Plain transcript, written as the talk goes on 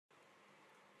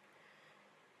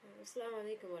Assalamu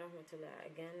alaikum wa rahmatullah.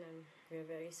 Again, we're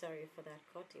very sorry for that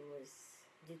cut. It was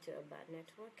due to a bad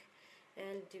network.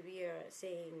 And we are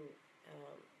saying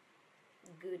um,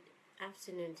 good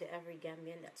afternoon to every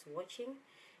Gambian that's watching.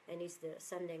 And it's the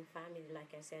Sandeng family,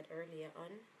 like I said earlier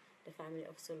on, the family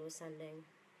of Solo Sandeng,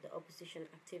 the opposition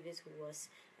activist who was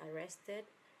arrested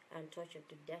and tortured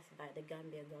to death by the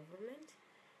Gambia government.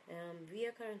 We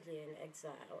are currently in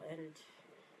exile, and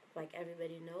like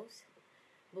everybody knows,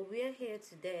 but we are here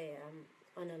today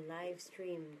on a live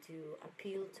stream to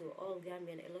appeal to all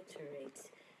Gambian electorates.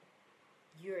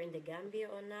 You're in the Gambia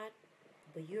or not,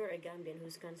 but you're a Gambian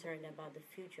who's concerned about the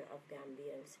future of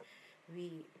Gambians.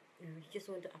 We just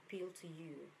want to appeal to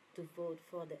you to vote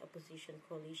for the opposition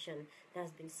coalition that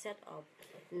has been set up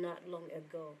not long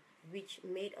ago, which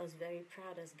made us very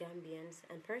proud as Gambians.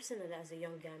 And personally, as a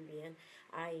young Gambian,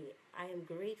 I am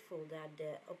grateful that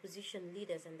the opposition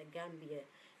leaders in the Gambia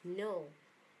know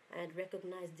and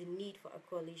recognize the need for a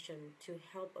coalition to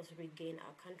help us regain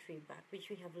our country back, which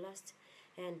we have lost,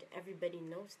 and everybody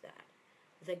knows that.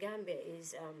 The Gambia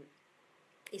is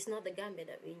it's not the Gambia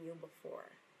that we knew before.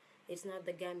 It's not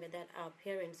the Gambia that our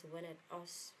parents wanted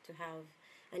us to have,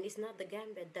 and it's not the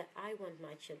Gambia that I want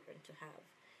my children to have.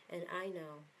 And I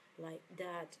know, like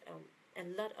that, a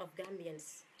lot of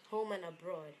Gambians, home and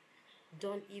abroad,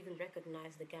 don't even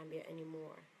recognize the Gambia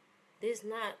anymore. This is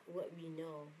not what we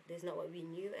know. This is not what we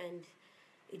knew, and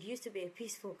it used to be a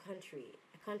peaceful country,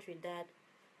 a country that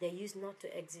there used not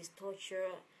to exist torture,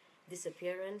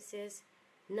 disappearances,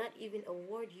 not even a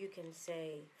word you can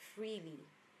say freely.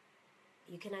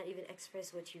 You cannot even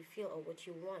express what you feel or what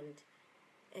you want.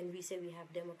 And we say we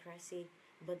have democracy,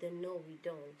 but then no, we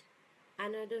don't.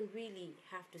 And I don't really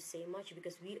have to say much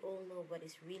because we all know what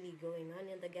is really going on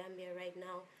in the Gambia right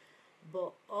now.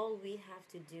 But all we have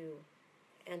to do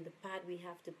and the part we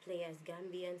have to play as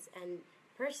Gambians and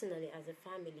personally as a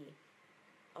family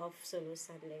of Solo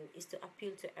Sandeng is to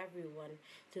appeal to everyone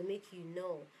to make you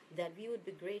know that we would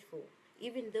be grateful,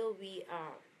 even though we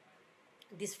are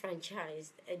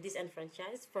disenfranchised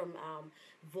from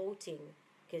voting,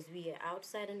 because we are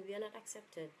outside and we are not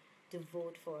accepted to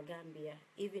vote for Gambia,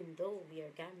 even though we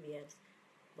are Gambians.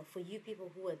 But for you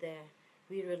people who are there,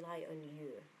 we rely on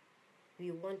you. We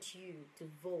want you to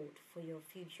vote for your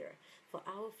future, for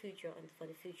our future, and for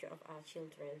the future of our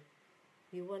children.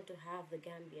 We want to have the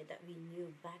Gambia that we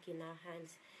knew back in our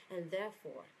hands, and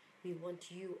therefore, we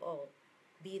want you all,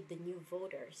 be it the new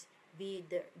voters, be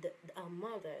it our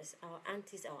mothers, our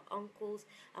aunties, our uncles,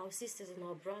 our sisters, and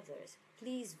our brothers.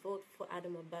 Please vote for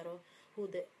Adama Barrow, who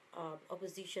the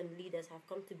opposition leaders have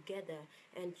come together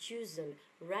and chosen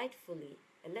rightfully,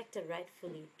 elected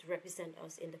rightfully to represent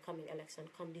us in the coming election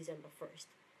come December 1st.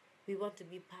 We want to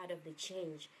be part of the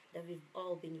change that we've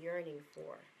all been yearning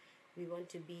for. We want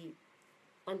to be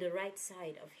on the right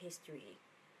side of history,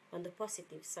 on the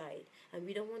positive side. And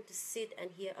we don't want to sit and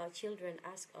hear our children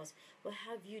ask us, what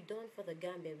have you done for the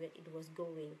Gambia when it was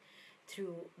going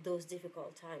through those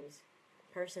difficult times?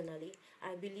 Personally,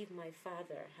 I believe my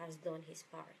father has done his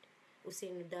part.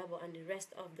 Usain Dabo and the rest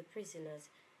of the prisoners,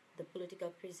 the political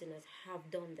prisoners,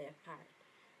 have done their part.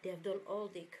 They have done all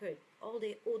they could, all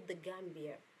they owed the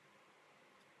Gambia.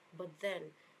 But then,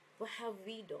 what have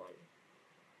we done?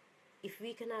 If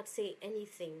we cannot say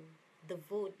anything, the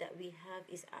vote that we have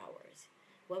is ours.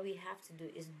 What we have to do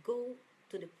is go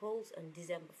to the polls on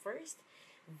December 1st,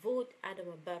 vote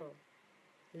Adama Barrow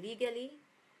legally,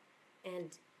 and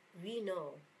we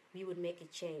know we would make a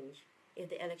change if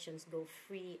the elections go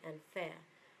free and fair.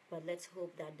 But let's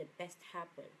hope that the best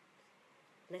happens.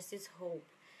 Let's just hope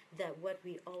that what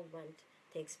we all want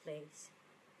takes place.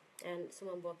 And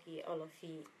suma mbokk yi olof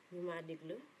yi ñu ma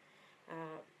déglu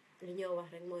li ñoo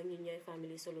wax rek mooy ñun ñooy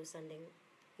family Solo Sandeng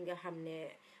nga xam ne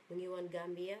mu ngi woon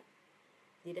Gambia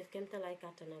di def kéemtalaay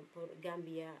kàttanam pour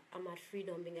Gambia amaat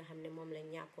freedom bi nga xam ne moom lañ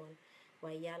ñàkkoon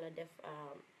waaye yàlla def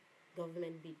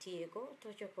government bi téye ko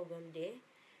tocco ko bam dee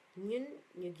ñun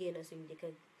ñu génn suñ dëkk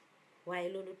waaye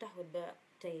loolu taxut ba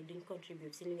tey duñ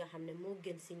contribute si li nga xam ne moo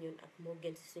gën si ñun ak moo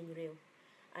gën si suñu réew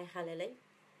ay xale lañ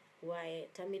waaye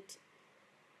tamit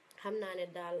xam naa ne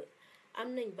daal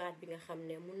am nañ baat bi nga xam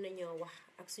ne mun nañoo wax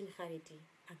ak suñu xarit yi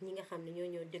ak ñi nga xam ne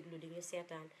ñoo déglu di ñu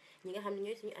seetaan ñi nga xam ne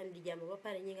ñooy suñu am di jàmm ba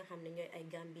pare ñi nga xam ne ñooy ay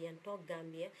Gambian toog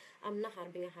Gambia am naxar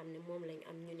bi nga xam ne moom lañ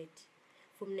am ñu nit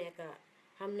fu mu nekk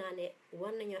xam naa ne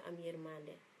war nañoo am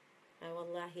yërmande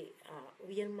wallahi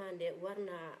yërmande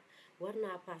war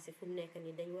naa passé fu mu nekk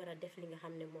nii dañ war a def li nga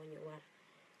xam ne moo ñu war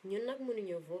ñun nag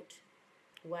mënuñoo vote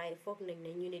waaye foog nañ ne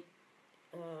ñu nit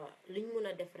liñ mun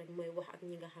a def rek mooy wax ak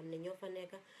ñi nga xam ne ñoo fa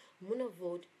nekk mun a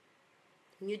vote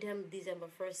ñu dem December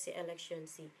 1st si election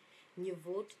si ñu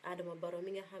vote Adama Barrow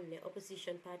mi nga xam ne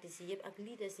opposition parties yi yëpp ak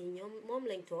leaders yi ñoom moom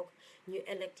lañ toog ñu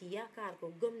elect yaakaar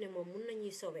ko gëm ne moom mun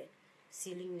nañuy sobee si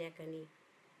liñ nekk nii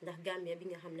ndax Gambia bi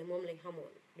nga xam ne moom lañ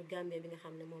xamoon du Gambia bi nga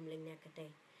xam ne moom lañ nekk tey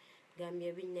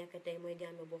Gambia biñ nekk tey mooy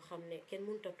Gambia boo xam ne kenn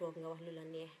mënut a toog nga wax lu la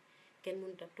neex kenn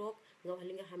mënut a toog nga wax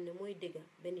li nga xam ne mooy dëgga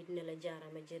ba nit ne la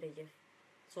jaarama jërëjëf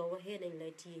soo waxee nañ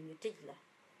lay téye ñu tëj la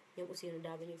ñoom Ousseynou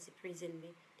Dabo ñu ngi si prison bi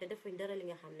te defuñ dara li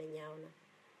nga xam ne ñaaw na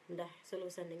ndax solo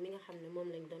Sandeng mi nga xam ne moom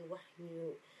lañ doon wax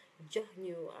ñu jox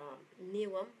ñu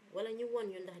néewam wala ñu won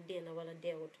ñu ndax dee na wala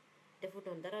deewut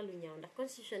defutoon dara lu ñaaw ndax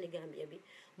constitution yi Gambia bi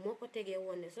moo ko tegee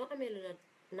woon ne soo amee lu la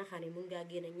naxari mun ngaa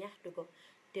génn ñaxtu ko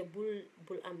te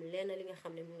bul am lenn li nga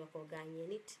xam ne mun nga koo gaañee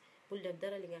nit bul def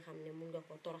dara li nga xam ne mun nga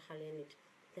koo toroxalee nit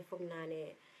te foog naa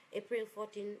ne April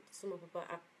 14 suma papa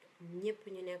ak ñëpp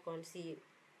ñu nekkoon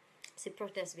si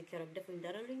protest bi keroog defuñ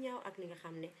dara lu ñaaw ak li nga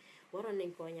xam ne waroon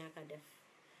nañ koo ñaaka def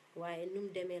waaye nu mu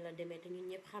demee la demee te ñun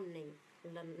ñëpp xam nañ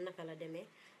lan naka la demee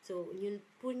so ñun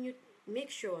pour ñu make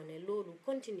sure ne loolu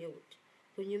continue wut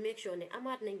pour ñu make sure ne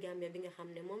amaat nañ Gambia bi nga xam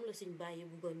ne moom la suñ bàyyi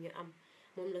buggoon ñu am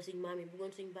moom la suñ maam yi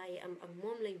buggoon suñ bàyyi am ak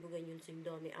moom lañ bugga ñun suñ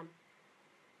doom yi am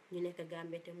ñu nekk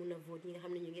Gambia te mun a vote ñi nga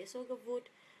xam ne ñu ngi soog a vote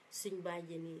suñ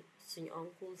bàjjen yi suñ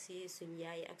oncle si suñ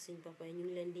yaay ak suñ papa yi ñu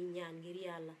ngi leen di ñaan ngir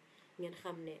yàlla ngeen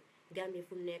xam ne Gambia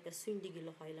fu mu nekk suñ diggi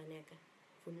loxoy la nekk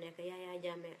fu mu nekk Yaya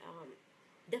Jammeh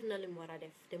def na li mu war a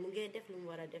def te mu ngee def li mu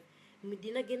war a def mu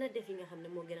dina gën a def yi nga xam ne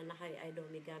moo gën a naxari ay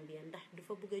doomi Gambia ndax du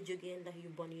fa bëgg a jógee ndax yu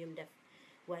bon yum def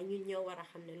waaye ñun ñoo war a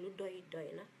xam ne lu doy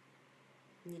doy na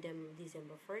ñu dem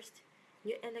December 1st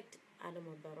ñu elect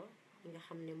Adama Barrow yi nga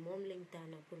xam ne moom lañ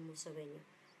tànna pour mu sobe ñu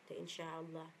te incha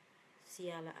allah si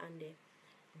yàlla àndee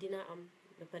dina am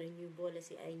ba pare ñuy boole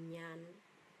si ay ñaan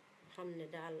xam ne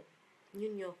daal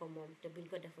ñun ñoo ko moom te buñ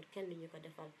ko deful kenn duñu ko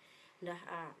defal ndax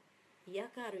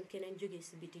yaakaaruñ keneen jóge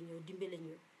si biti ñëw dimbale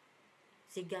ñu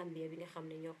si Gambia bi nga xam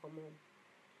ne ñoo ko moom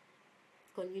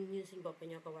kon ñun suñ bopp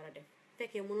ñoo ko war a def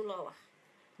fekkee mënuloo wax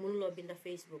mënuloo binda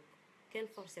Facebook kenn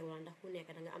forcé wala ndax ku nekk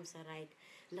da nga am sa right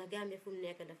ndax Gambia fu mu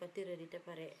nekk dafa tëradi te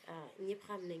pare ñëpp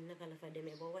xam nañ naka la fa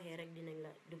demee boo waxee rek dinañ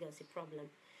la dugal si problème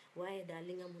waaye daal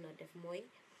li nga mun a def mooy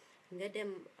nga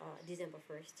dem December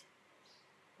 1st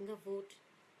nga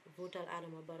votal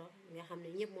Adama Barrow nga xam ne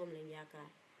ñëpp moom lañ yaakaar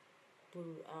pour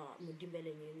mu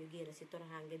dimbale ñu génn si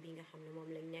toroxaange bi nga xam ne moom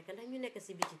lañ nekk ndax ñu nekk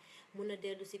si biti mun a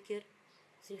dellu si kër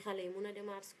suñ xale yi mun a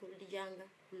demaat school di jàng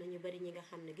am na ñu bari ñi nga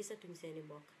xam ne gisatuñ seeni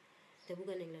mbokk te bëgg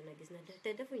nañ la na gis na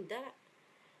te defuñ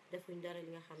dara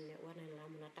li nga xam ne war nañ laa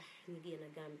mun a tax ñu génn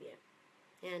Gambia.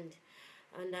 And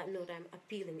on that note, I'm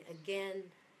appealing again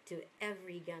to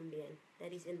every Gambian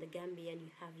that is in the Gambia and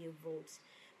you have your votes.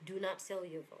 Do not sell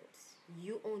your votes.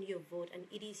 You own your vote and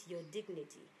it is your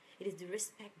dignity. It is the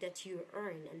respect that you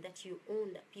earn and that you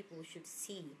own that people should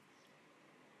see.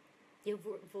 Your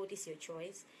vote is your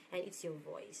choice and it's your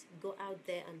voice. Go out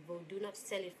there and vote. Do not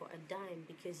sell it for a dime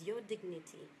because your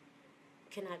dignity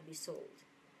cannot be sold.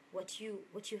 What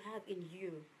you have in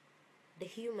you, the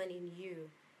human in you,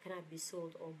 cannot be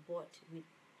sold or bought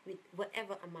with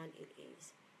whatever amount it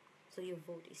is. So your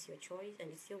vote is your choice and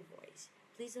it's your voice.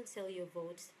 Please don't sell your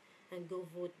votes and go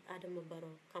vote Adama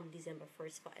Barrow come December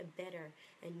 1st for a better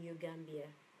and new Gambia.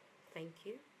 Thank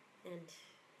you. And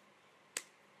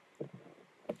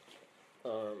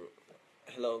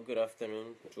hello, good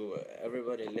afternoon to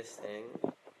everybody listening.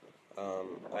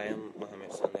 I am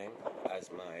Mohammed Sandeng, as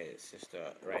my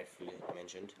sister rightfully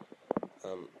mentioned.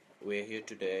 We're here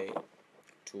today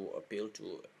to appeal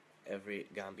to every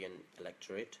Gambian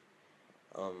electorate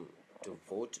to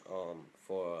vote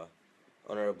for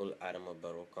Honorable Adama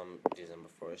Barrow come December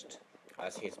 1st,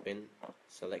 as he's been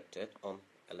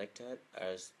elected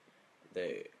as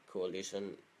the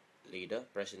coalition leader,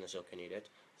 presidential candidate.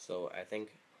 So I think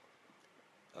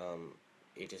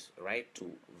it is right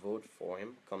to vote for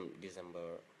him come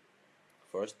December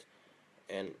 1st,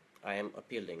 and I am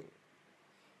appealing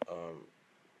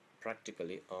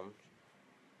practically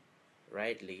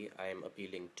rightly I am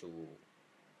appealing to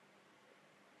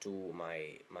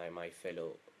my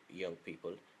fellow young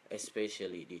people,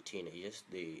 especially the teenagers,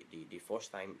 the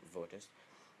first time voters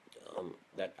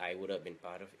that I would have been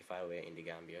part of if I were in the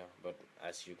Gambia. But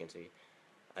as you can see,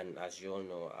 and as you all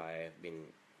know, I have been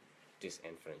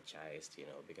disenfranchised,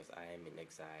 because I am in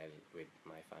exile with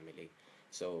my family.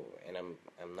 So, and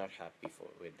I'm not happy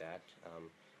with that.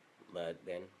 But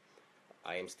then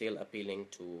I am still appealing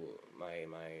to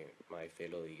my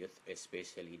fellow youth,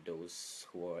 especially those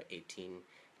who are 18,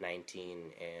 19,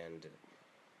 and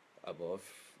above,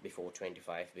 before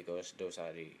 25, because those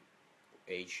are the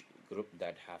age group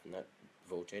that have not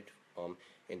voted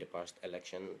in the past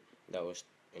election that was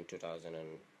in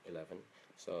 2011.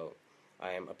 So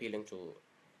I am appealing to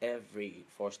every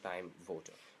first-time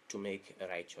voter to make a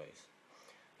right choice.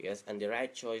 Yes, and the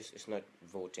right choice is not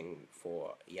voting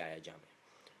for Yaya Jammeh,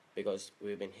 because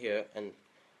we've been here, and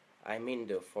I mean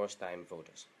the first-time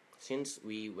voters. Since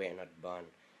we were not born,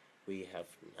 we have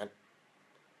not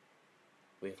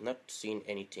we have not seen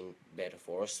anything better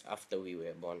for us after we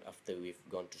were born. After we've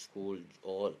gone to school,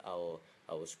 all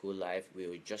our school life, we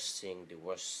were just seeing the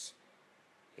worst.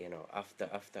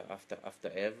 After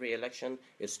every election,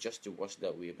 it's just the worst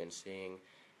that we've been seeing,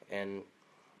 and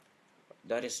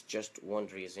that is just one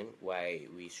reason why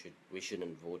we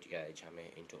shouldn't vote Yahya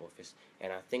Jammeh into office.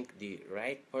 And I think the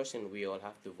right person we all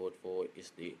have to vote for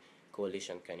is the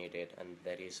coalition candidate, and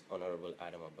that is Honorable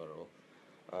Adama Barrow.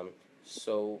 Um,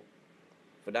 so,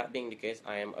 for that being the case,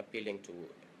 I am appealing to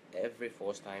every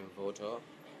first-time voter,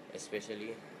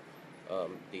 especially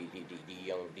the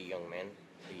young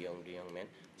men.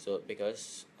 So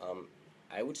because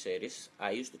I would say this,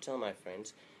 I used to tell my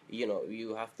friends,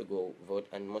 you have to go vote,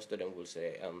 and most of them will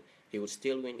say, he will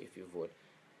still win if you vote.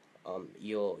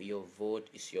 Your vote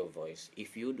is your voice.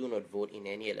 If you do not vote in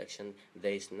any election,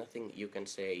 there is nothing you can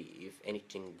say if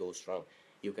anything goes wrong.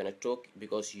 You cannot talk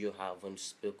because you haven't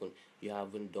spoken. You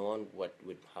haven't done what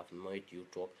would have made you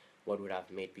talk. What would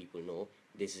have made people know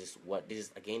this is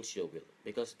against your will.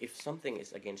 Because if something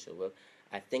is against your will,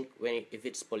 I think if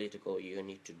it's political, you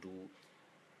need to do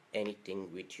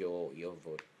anything with your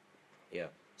vote. Yeah.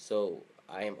 So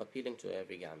I am appealing to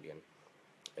every Gambian,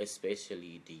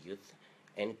 especially the youth,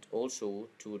 and also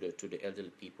to the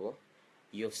elderly people.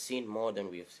 You've seen more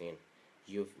than we've seen.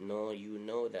 You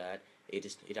know that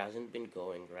it hasn't been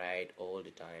going right all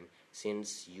the time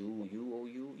since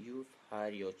you've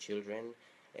had your children,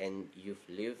 and you've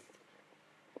lived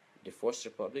the First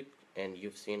Republic, and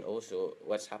you've seen also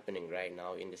what's happening right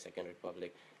now in the Second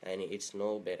Republic, and it's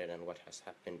no better than what has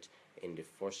happened in the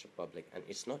First Republic, and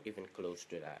it's not even close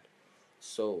to that.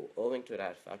 So, owing to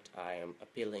that fact, I am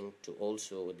appealing to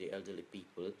also the elderly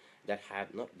people that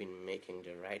have not been making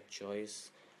the right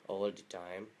choice all the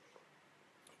time,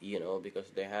 because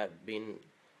there have been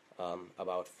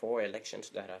about four elections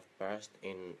that have passed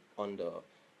in under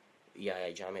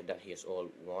Yahya Jammeh that he has all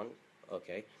won.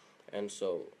 Okay, and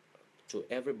so to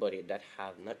everybody that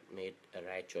have not made a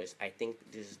right choice, I think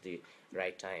this is the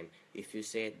right time. If you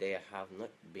say there have not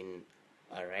been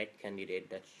a right candidate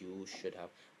that you should have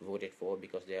voted for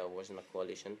because there wasn't a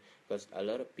coalition, because a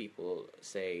lot of people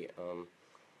say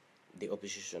the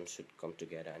opposition should come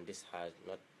together, and this has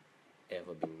not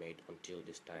ever been made until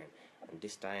this time. And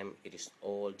this time, it is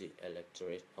all the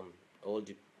electorate, all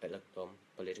the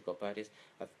political parties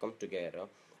have come together,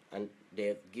 and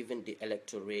they've given the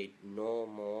electorate no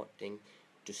more thing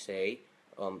to say.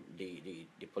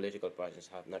 The political parties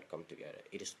have not come together.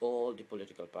 It is all the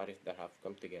political parties that have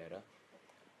come together.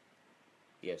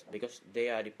 Yes, because they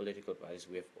are the political parties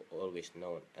we have always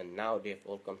known, and now they've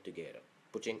all come together,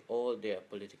 putting all their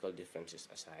political differences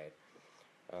aside.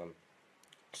 Um,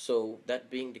 so that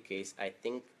being the case, I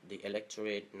think the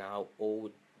electorate now owe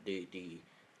the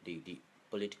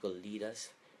political leaders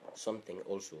something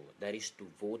also. That is to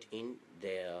vote in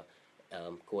their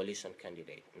coalition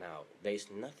candidate. Now there is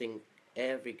nothing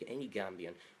any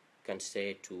Gambian can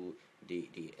say to the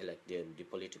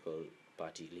political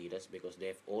party leaders, because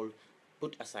they've all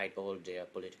put aside all their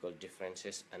political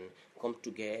differences and come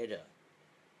together.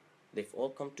 They've all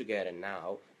come together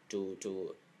now to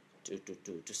to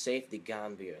to save the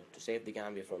Gambia,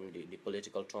 from the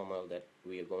political turmoil that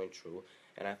we are going through.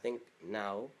 And I think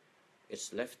now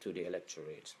it's left to the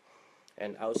electorate.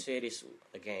 And I'll say this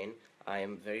again, I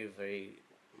am very, very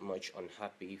much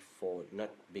unhappy for not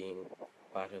being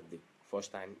part of the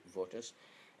first time voters.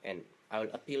 And I will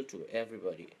appeal to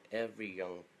everybody, every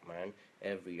young man,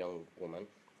 every young woman,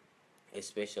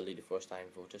 especially the first time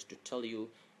voters, to tell you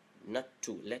not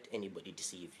to let anybody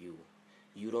deceive you.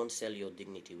 You don't sell your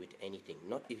dignity with anything,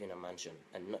 not even a mansion,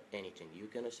 and not anything. You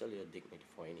cannot sell your dignity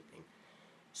for anything.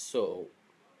 So,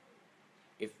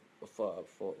 if for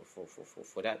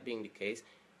that being the case,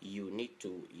 you need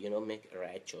to make a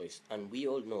right choice. And we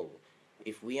all know,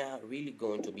 if we are really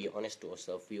going to be honest to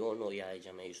ourselves, we all know Yahya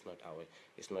Jammeh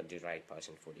is not the right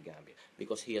person for the Gambia,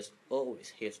 because he has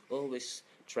always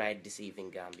tried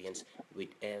deceiving Gambians with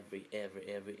every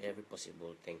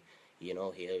possible thing. Here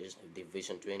is the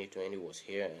Vision 2020 was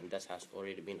here, and that has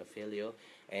already been a failure.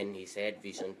 And he said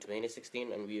Vision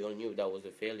 2016, and we all knew that was a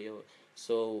failure.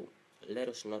 So let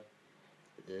us not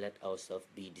let ourselves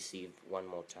be deceived one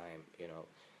more time.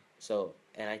 So,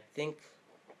 and I think,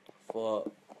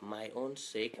 for my own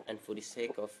sake and for the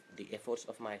sake of the efforts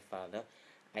of my father,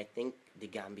 I think the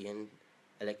Gambian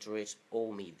electorates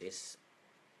owe me this,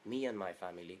 me and my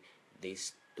family,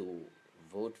 this to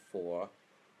vote for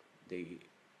the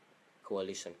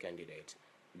coalition candidate,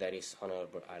 that is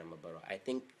Honorable Adama Barrow. I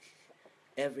think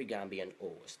every Gambian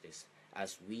owes this,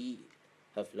 as we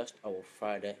have lost our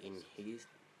father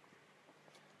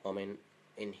I mean,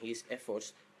 in his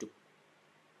efforts to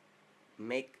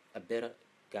make a better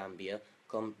Gambia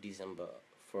come December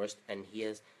 1st, and he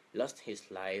has lost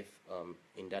his life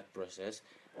in that process.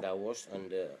 That was on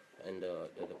the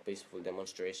peaceful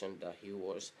demonstration that he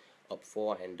was up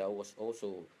for, and that was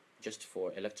also just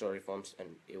for electoral reforms,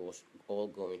 and it was all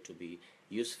going to be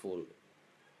useful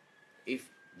if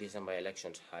December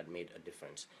elections had made a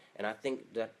difference. And I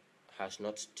think that has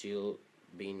not still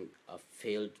been a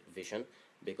failed vision,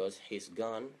 because he's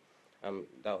gone.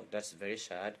 That's very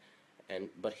sad, and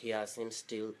but he hasn't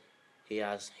still. He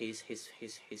has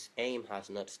his aim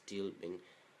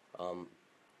um,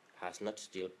 has not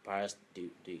still passed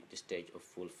the stage of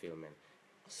fulfillment.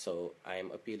 So I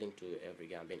am appealing to every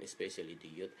Gambian, especially the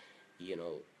youth. You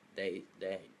know, there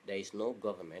is no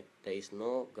government. There is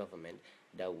no government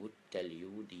that would tell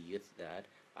you, the youth, that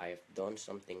I have done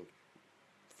something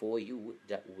for you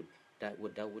that would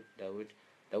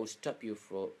stop you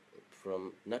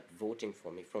from not voting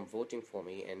for me, from voting for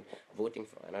me and voting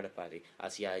for another party.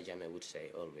 As Yahya Jammeh would say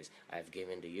always, I've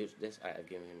given the youth this, I have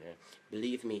given.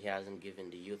 Believe me, he hasn't given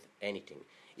the youth anything.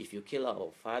 If you kill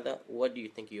our father, what do you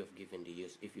think you have given the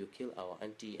youth? If you kill our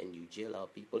auntie and you jail our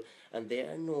people, and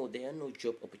there are no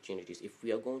job opportunities. If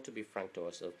we are going to be frank to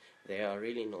ourselves, there are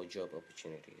really no job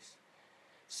opportunities.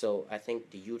 So I think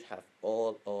the youth have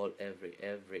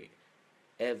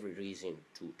every reason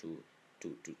to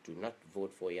not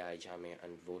vote for Yahya Jammeh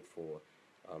and vote for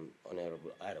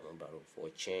Honorable Adam Barrow for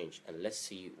a change, and let's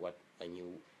see what a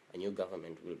new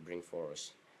government will bring for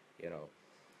us, you know.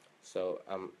 So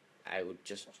I would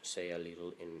just say a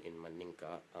little in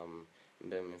Maninka.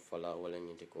 Mbem fola wala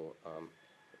nyinte ko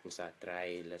nsa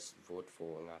try, let's vote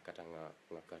for nga kata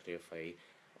nga karte fay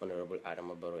Honorable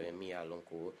Adam Barrow e mi alon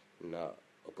ko na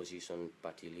opposition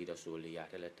party leader so li ya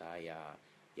teleta ya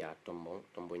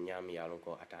tombo nyami yalon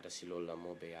ko atata silo la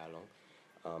mo be yalon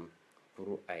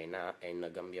pour ayna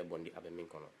Gambia bondi abe min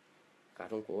kono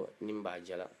katun ko nimba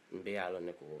jala mbe yalon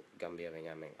ne ko Gambia be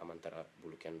nyamen amantara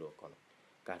bulu kendo kono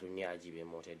katun nyaaji be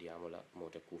mote diamola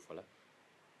mote kufala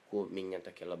ko min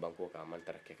nyanta kala banko ka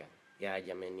amantara keka ya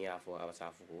jamen ya fo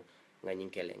abasafu ko ngani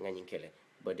kele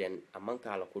but then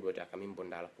amanka la ko dota kamin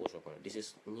bonda la poso kono. This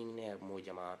is nyine mo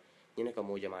jama nyine ka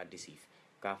mo jama deceive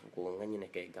kafu ko ngani ne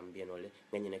kay Gambian ole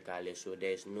ngani ne kale, so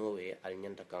there is no way al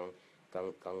nyanta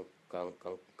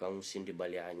kan sindi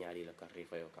balia nyaari la karri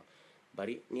fayo kan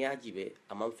bari ni ajibe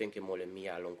amam fenke mole mi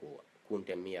yalon ko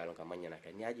kunte mi yalon ka manyana ka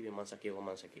ni ajibe man sake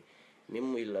min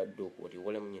mu illa do ko di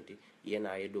wala nyinti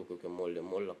yena ye do ko ke mole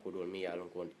la ko do mi yalon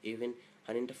ko even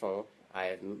haninta fa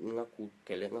I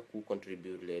ngaku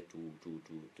contribute le to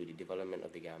the development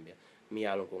of the Gambia mi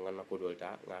yalon ko ngana ko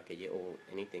dolta ngake je or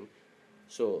anything.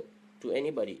 So to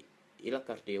anybody ila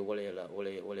carte wala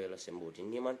la semboti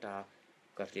ni manta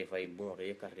carte fay bon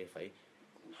re carte fay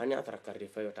hani atara carte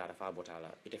fay ta fa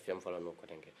botala ite fem fala no ko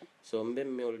tenke. So mbem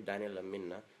meol Daniel la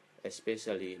minna,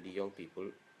 especially the young people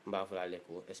mbafala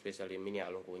leko, especially mini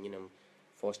alon ko nyinam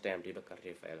first time di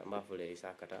carte fay la mbafale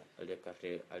isa kata le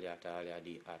carte aliata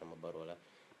ali Adama Barrow la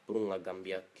pour nga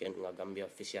Gambia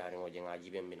fisiari ngo jenga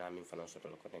jibe mbina min fana soto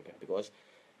ko tenke, because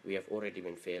we have already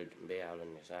been failed mbe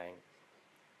alon ne saying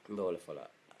mbe wala fala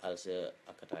also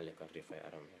akata le carte fay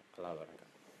aram ala baraka.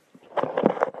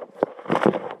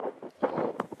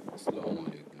 Assalamu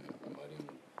alaikum mbaɗen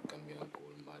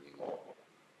Gambiyankol mbaɗen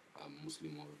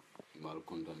muslimol mbal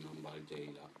kontanna mbal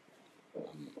jeyla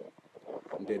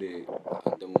ndede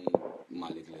antamu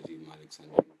Malik laji Malik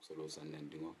Sandeng solo Sandeng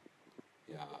dingo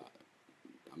ya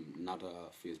nata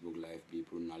Facebook live bi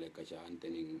pour nale kacha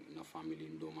antening na family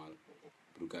ndomal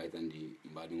pour kaytandi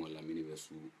mbaɗingol lamini ɓe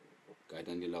su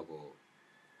kaytandi la ko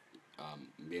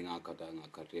mbenga kata nga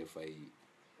karte fay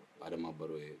Adama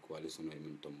Barrow e coalition e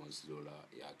min tombon silola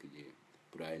yakije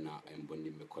pour ayna ay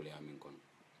bondimbe kole amin kon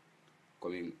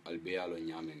komin albeyalo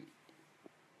nyamen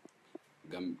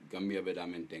Gambia be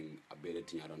damen teng abele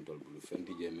tinyaron tol bulu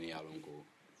fenti je me yalon ko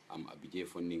am abije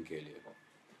fondin kele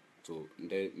so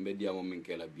nde media mo min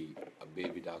kela bi abbe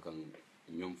bi da kan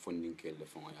nyom fondin kele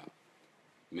fonya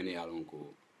men yalon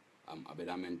ko am abe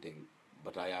damen teng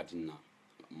batayatina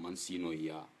man sino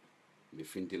ya be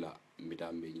fintila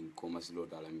mbita mbe nyin ko masilo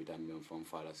dala mbita mbe fam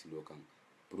fala silo kan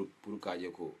pour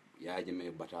kaje ko yaaje me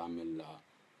batamel la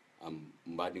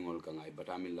mbadingol kan ay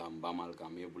batamel la mbamal kan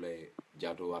me bulay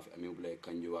jato wafi ame bulay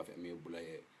kanjo wafi ame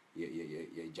bulay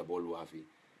ye jabol wafi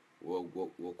wo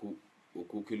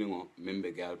ku kilingo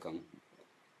membe gal kan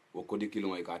wo kodi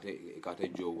kilon ikate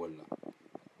jo walla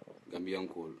gambian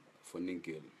ko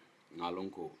fonninkel ngalon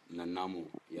ko nannamo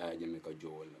ya jeme ka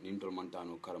jo walla nin tol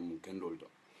mantano karamu kendol to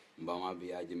mbama be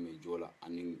ya jeme jola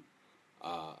anin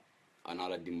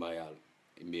anala dimbayal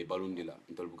mbe balundila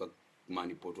ntol buka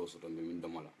mani poto soto mbe min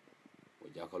domala o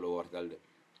jakalo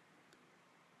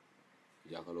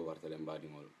wartale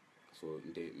mbadingol so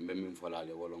nte mbe min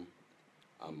falale wolon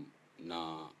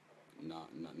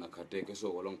na kate keso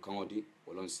wolon kangoti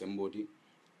wolon semboti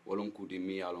wolon kuti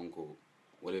mi yalon ko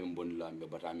wala min bondila mbe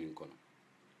batamin kono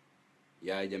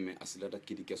ya jamme asilata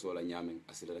kiti keso la nyamen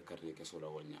asilata karte keso la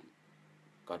wol nyam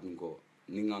katun ko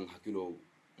ningang hakilo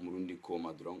murundi ko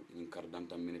madron in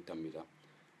kardanta min tambita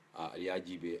aliya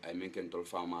jibe ay menken tol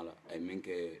famala ay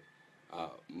menke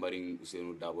mbaring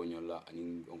usenu dabo nyolla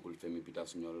anin onkul femi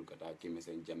pitas nyol kata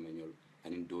kemesen jamme nyol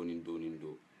anin donin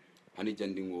do hani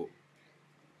jandingo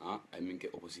ay minke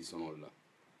opposition la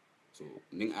so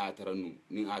ning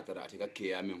atara atika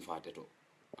keya men fateto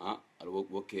al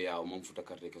wo keya o man futa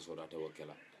carte ke soda te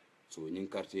wokela so ning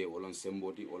carte wolon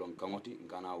semboti wolon kamoti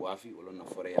ngana wafi wolon na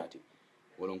foreyati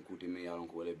wolon kuti me yalon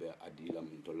ko wala be adilam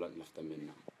to lafta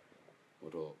menna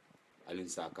woto alin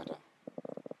sa kata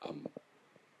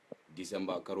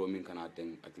December karo min kana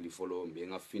ten atli folo be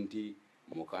nga finti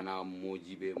mo kana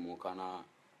mojibe mo kana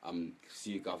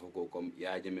si ka foko kom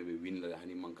ya jeme be win la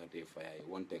hani mankate fayay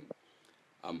wonten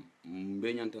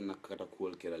mbe nyanta nakata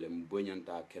kuol kelale mbe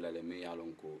nyanta kelale me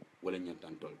yalon ko wala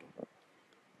nyantan tolto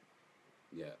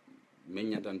ya men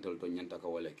nyantan tolto nyanta ka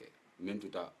wala ke men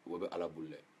tuta wobe ala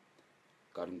bulle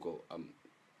kadum ko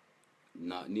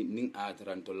na ning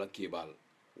atranto la kebal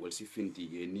wal si finti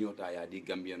ye niota ya di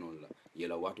gambianol la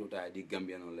yela wato ta ya di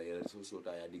gambianol la yela soso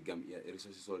ta ya di gambia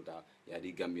resource solta ya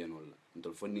di gambianol la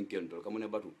ntol fondin kel ntol kamune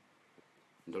batu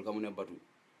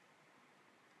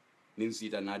nin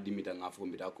sita na dimita nga fo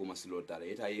mbita ko masilo tala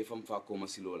eta ye fam fa ko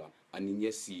masilo la ani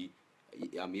nyesi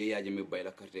ye yaje me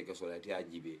bayla carte ke sola te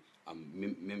ajibe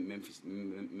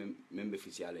membe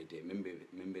officialité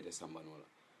membe de sambanola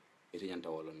ete nyanta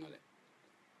wolon nale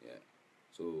yeah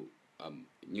so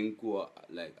ñing ko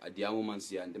like adiamo man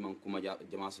si ande man kuma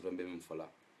jama so be min fola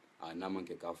na man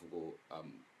ke ka fuko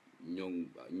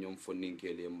ñom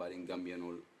fonninkele mbari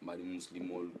gambianol mbari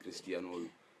muslimol christianol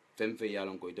femfe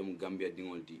yalon ko itam gambia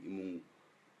dingol ti imu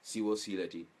siwo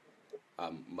silati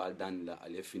mbal dan la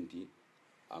ale finti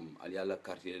ali ala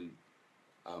quartier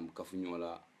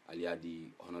kafunyola ali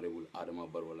adi honorable adama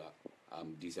barola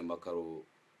December karo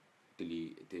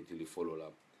tili folo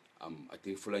la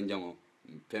ati fulanjango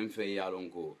femfe yalon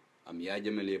ko ya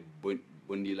jamele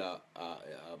bondila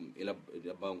ila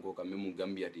banko ka memu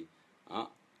gambia ti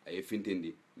ay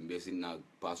fintindi mbesinna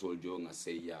pasol jo nga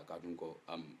seya katun ko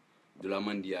dula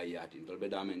mandiya yati tolbe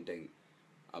damen teng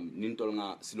nin tol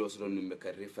nga silo soro numbe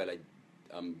ka refala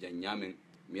janyamen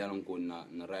mi yalon ko na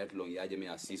right long ya jame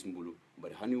ya sis mbulu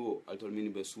bari haniwo altol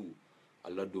min be su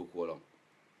alla do ko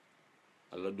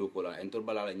la entol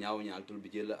balala nyaaw nya altol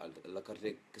bijela la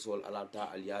carte kesol ala ta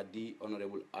al yadi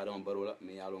honorable adam barola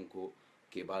mi yalon ko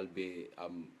kebal be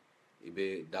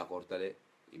ibe d'accord tale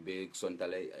ibe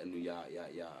sontale anu ya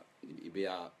ibe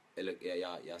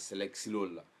ya select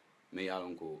silol la mi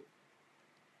yalon ko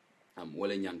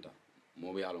wala nyanta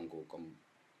mo be yalon ko comme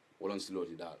wolon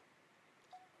siloti dal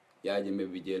yaaje me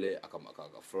bijele akam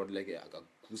aka fraud leke aka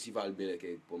kusival be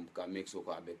leke pom ka mexo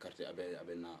ko abe carte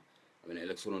abe na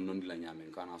election non di la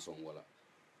nyamen kana son wala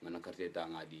ngana carte ta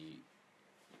ngadi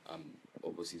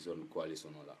opposition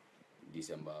coalition wala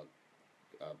December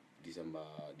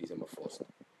 1st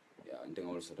ya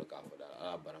ntengol soto ka fa dal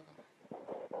ala baraka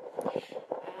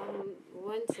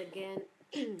once again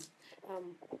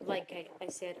like I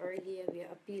said earlier, we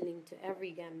are appealing to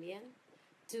every Gambian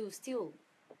to still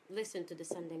listen to the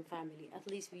Sandeng family. At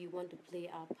least we want to play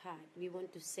our part. We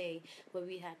want to say what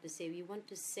we have to say. We want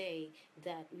to say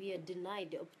that we are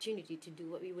denied the opportunity to do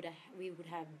what we would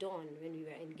have done when we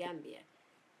were in Gambia,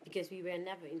 because we were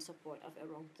never in support of a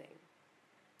wrong thing.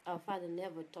 Our father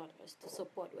never taught us to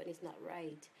support what is not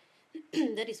right.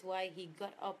 That is why he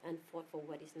got up and fought for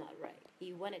what is not right.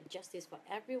 He wanted justice for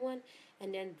everyone,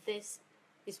 and then this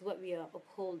is what we are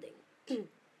upholding.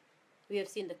 We have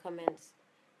seen the comments.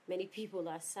 Many people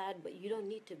are sad, but you don't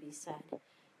need to be sad,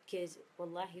 because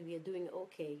wallahi, we are doing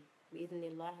okay.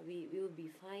 Bi-idhnillah, we will be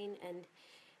fine, and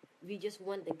we just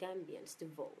want the Gambians to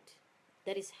vote.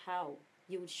 That is how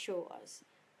you would show us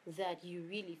that you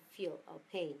really feel our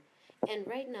pain. And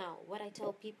right now, what I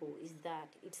tell people is that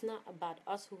it's not about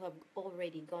us who have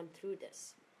already gone through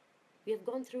this. We have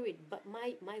gone through it, but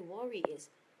my worry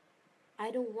is I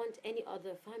don't want any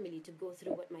other family to go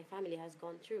through what my family has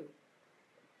gone through.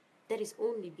 That is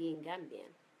only being Gambian.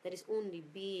 That is only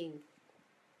being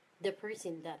the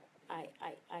person that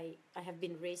I have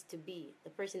been raised to be, the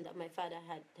person that my father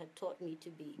had taught me to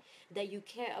be, that you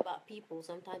care about people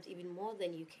sometimes even more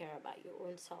than you care about your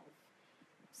own self.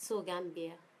 So,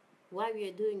 Gambia, why we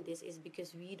are doing this is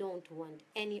because we don't want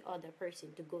any other person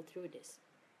to go through this.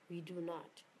 We do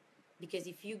not. Because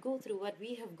if you go through what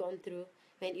we have gone through,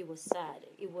 man, it was sad,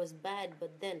 it was bad,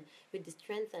 but then with the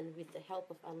strength and with the help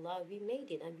of Allah, we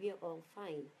made it and we are all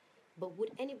fine. But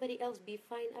would anybody else be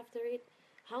fine after it?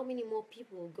 How many more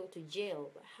people will go to jail?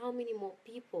 How many more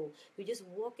people will just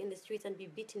walk in the streets and be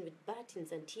beaten with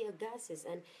batons and tear gases?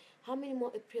 And how many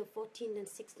more April 14th and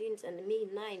 16th and May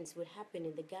 9th would happen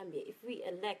in the Gambia if we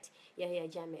elect Yahya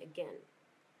Jammeh again?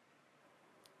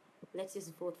 Let's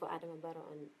just vote for Adam Barrow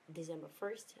on December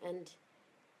 1st, and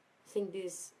I think this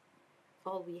is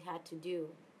all we had to do,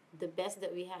 the best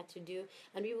that we had to do,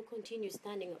 and we will continue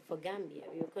standing up for Gambia.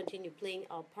 We will continue playing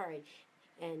our part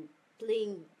and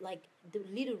playing like the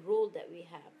little role that we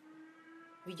have.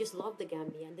 We just love the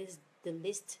Gambia, and this is the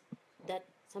list that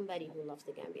somebody who loves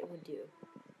the Gambia would do.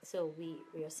 So we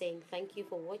are saying thank you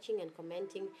for watching and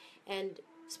commenting, and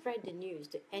spread the news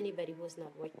to anybody who has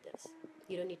not watched this.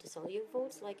 You don't need to sell your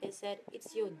votes. Like I said,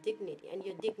 it's your dignity, and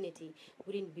your dignity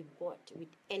wouldn't be bought with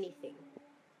anything.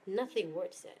 Nothing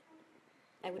worth it.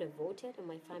 I would have voted, and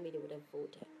my family would have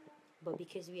voted. But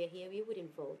because we are here, we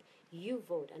wouldn't vote. You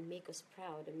vote and make us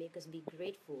proud and make us be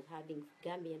grateful having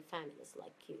Gambian families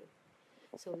like you.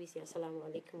 So we say Assalamu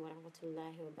alaikum wa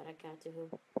rahmatullahi wa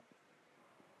barakatuhu.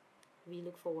 We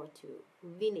look forward to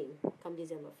winning come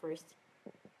December 1st.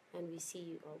 And we see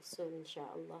you all soon,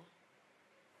 inshallah.